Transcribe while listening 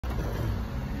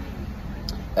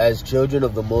As children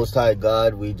of the Most High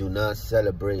God, we do not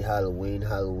celebrate Halloween.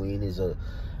 Halloween is a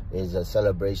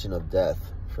celebration of death.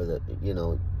 For the, you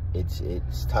know,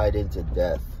 it's tied into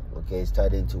death. Okay, it's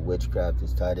tied into witchcraft.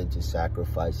 It's tied into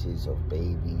sacrifices of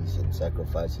babies and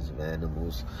sacrifices of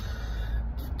animals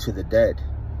to the dead.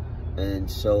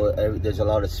 And so there's a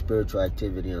lot of spiritual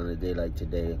activity on a day like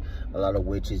today. A lot of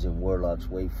witches and warlocks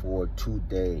wait for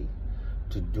today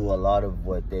to do a lot of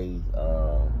what they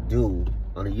do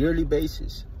on a yearly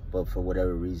basis. But for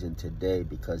whatever reason today,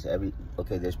 because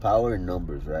there's power in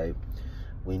numbers, right?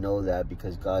 We know that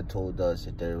because God told us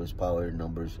that there was power in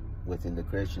numbers within the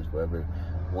Christians. Wherever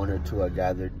one or two are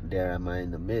gathered, there am I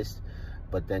in the midst.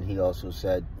 But then he also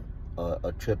said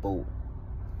a triple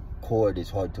cord is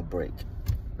hard to break,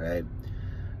 right?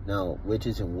 Now,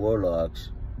 witches and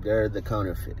warlocks, they're the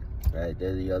counterfeit, right?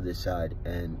 They're the other side,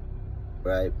 and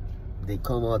right, they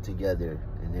come all together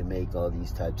and they make all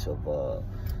these types of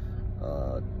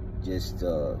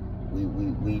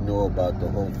we know about the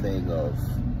whole thing of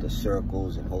the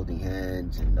circles and holding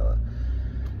hands and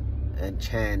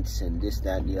chants and this,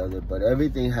 that, and the other, but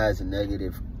everything has a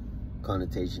negative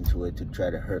connotation to it to try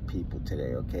to hurt people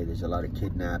today. Okay, there's a lot of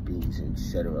kidnappings and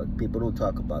etc. People don't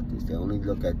talk about this. They only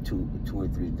look at two or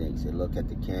three things. They look at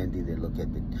the candy, they look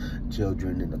at the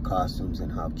children and the costumes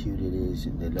and how cute it is,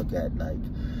 and they look at like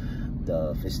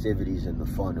the festivities and the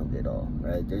fun of it all,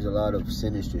 right? There's a lot of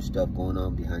sinister stuff going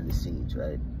on behind the scenes,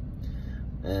 right?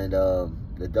 And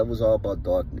the devil's all about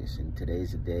darkness, and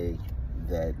today's the day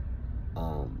that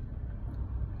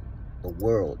the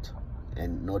world,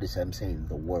 and notice I'm saying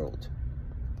the world,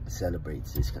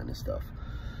 celebrates this kind of stuff.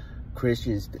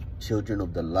 Christians, children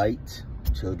of the light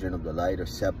are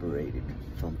separated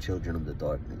from children of the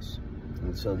darkness.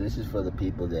 And so this is for the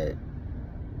people that,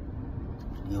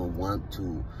 you know, want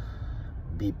to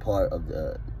be part of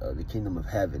the kingdom of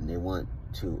heaven. They want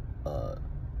to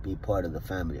be part of the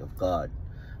family of God.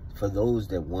 For those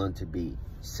that want to be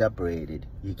separated,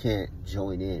 you can't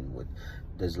join in with.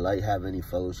 Does light have any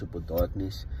fellowship with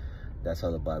darkness? That's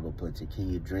how the Bible puts it.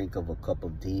 Can you drink of a cup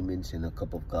of demons and a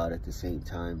cup of God at the same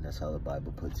time? That's how the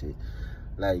Bible puts it.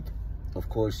 Like, of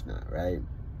course not, right?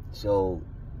 So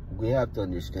we have to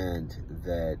understand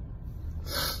that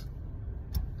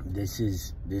this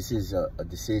is a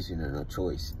decision and a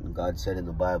choice. And God said in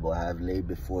the Bible, I have laid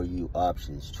before you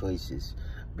options, choices,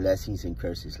 blessings and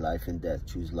curses, life and death.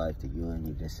 Choose life that you and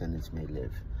your descendants may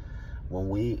live. When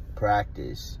we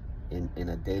practice in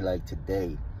a day like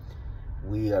today,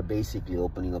 we are basically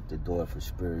opening up the door for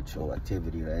spiritual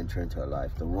activity to enter into our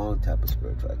life. The wrong type of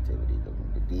spiritual activity,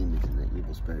 the demons and the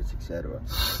evil spirits, etc.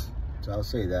 So I'll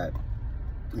say that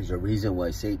there's a reason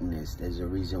why Satanists, there's a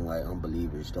reason why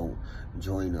unbelievers don't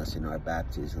join us in our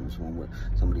baptisms when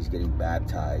somebody's getting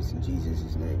baptized in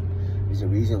Jesus' name. There's a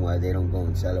reason why they don't go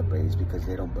and celebrate. It's because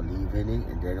they don't believe in it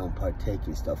and they don't partake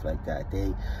in stuff like that.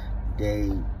 They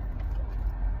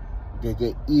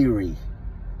get eerie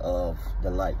of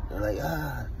the light. They're like,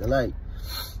 the light.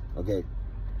 Okay.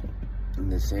 In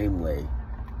the same way,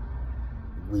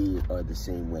 we are the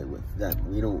same way with them.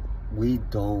 We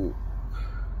don't.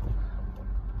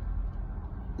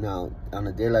 Now, on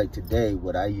a day like today,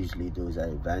 what I usually do is I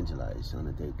evangelize on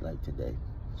a day like today.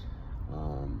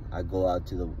 I go out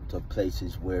to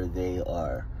places where they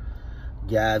are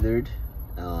gathered,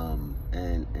 and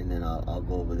then I'll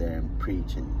go over there and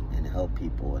preach and help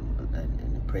people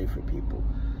and pray for people.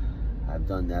 I've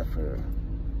done that for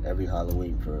every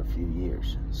Halloween for a few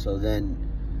years. So then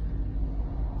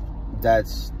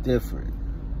that's different,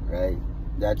 right?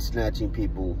 That's snatching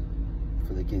people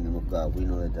for the kingdom of God. We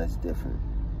know that that's different.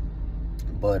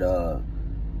 But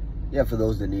yeah, for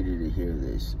those that needed to hear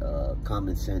this,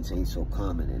 common sense ain't so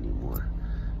common anymore.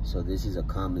 So this is a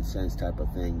common sense type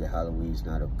of thing, that Halloween's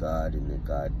not of God and that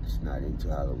God's not into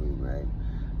Halloween, right?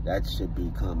 That should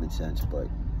be common sense, but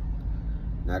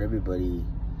not everybody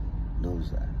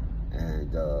knows that.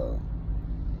 And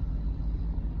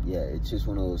yeah, it's just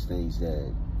one of those things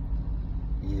that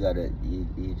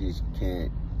you just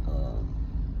can't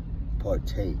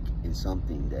partake in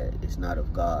something that is not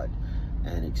of God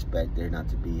and expect there not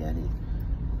to be any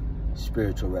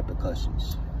spiritual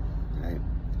repercussions, right?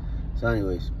 So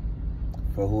anyways,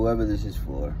 for whoever this is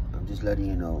for, I'm just letting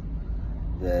you know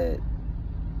that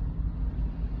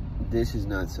this is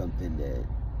not something that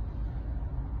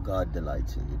God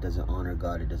delights in. It doesn't honor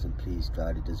God. It doesn't please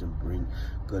God. It doesn't bring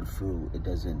good fruit. It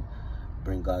doesn't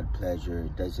bring God pleasure.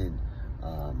 It doesn't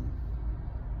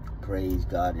praise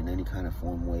God in any kind of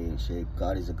form, way, and shape.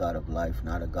 God is a God of life,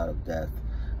 not a God of death.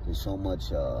 There's so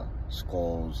much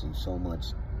skulls and so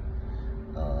much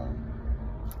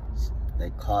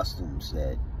like costumes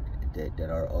that that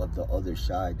are of the other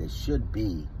side, that should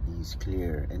be these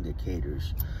clear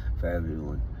indicators for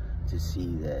everyone to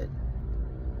see that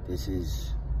this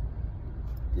is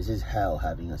hell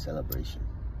having a celebration.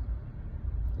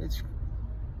 It's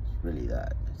really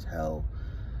that. It's hell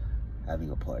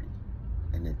having a party,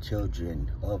 and the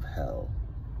children of hell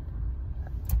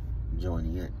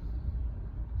joining in.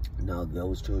 Now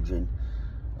those children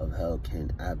of hell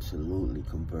can absolutely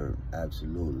convert,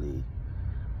 absolutely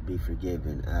be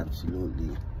forgiven,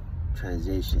 absolutely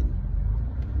transition.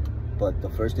 But the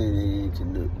first thing they need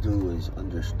to do is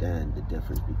understand the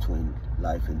difference between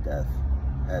life and death,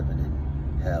 heaven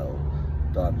and hell,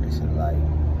 darkness and light,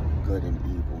 good and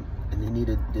evil. And they need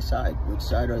to decide which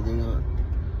side are they on.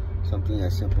 Something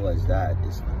as simple as that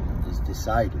is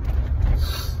deciding.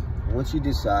 Once you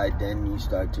decide, then you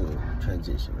start to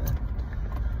transition, right?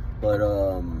 But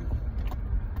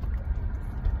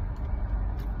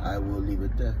I will leave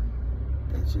it there.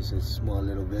 It's just a small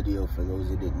little video for those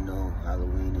that didn't know.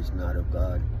 Halloween is not of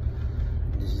God.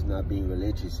 This is not being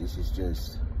religious.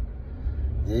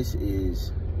 This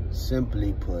is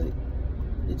simply put,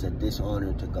 it's a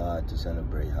dishonor to God to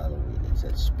celebrate Halloween. It's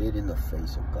a spit in the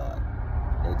face of God.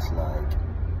 It's like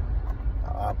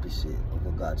the opposite of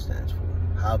what God stands for.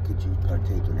 How could you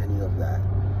partake in any of that?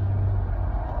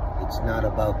 It's not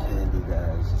about candy,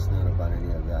 guys. It's not about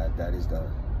any of that. That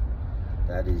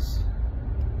is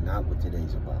not what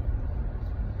today's about.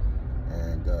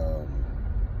 And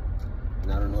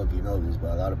I don't know if you know this,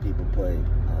 but a lot of people put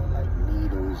like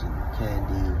needles and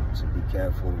candy, so be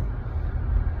careful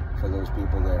for those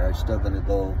people that are still gonna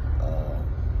go.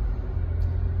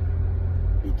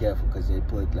 Be careful, because they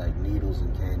put like needles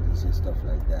and candies and stuff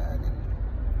like that. And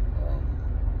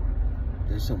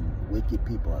there's some wicked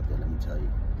people out there, let me tell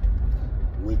you.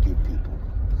 Wicked people.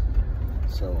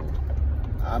 So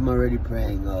I'm already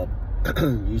praying up.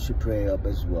 You should pray up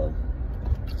as well.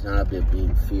 It's not about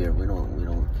being fear. We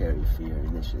don't carry fear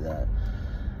and this or that.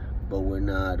 But we're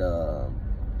not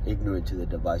ignorant to the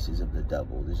devices of the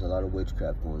devil. There's a lot of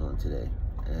witchcraft going on today.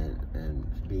 And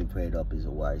being prayed up is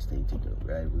a wise thing to do,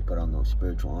 right? We put on the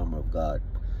spiritual armor of God,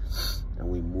 and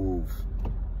we move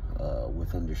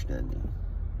with understanding.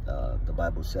 The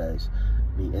Bible says,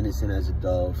 be innocent as a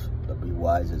dove, but be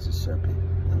wise as a serpent.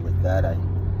 And with that, I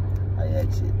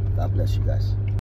exit. God bless you guys.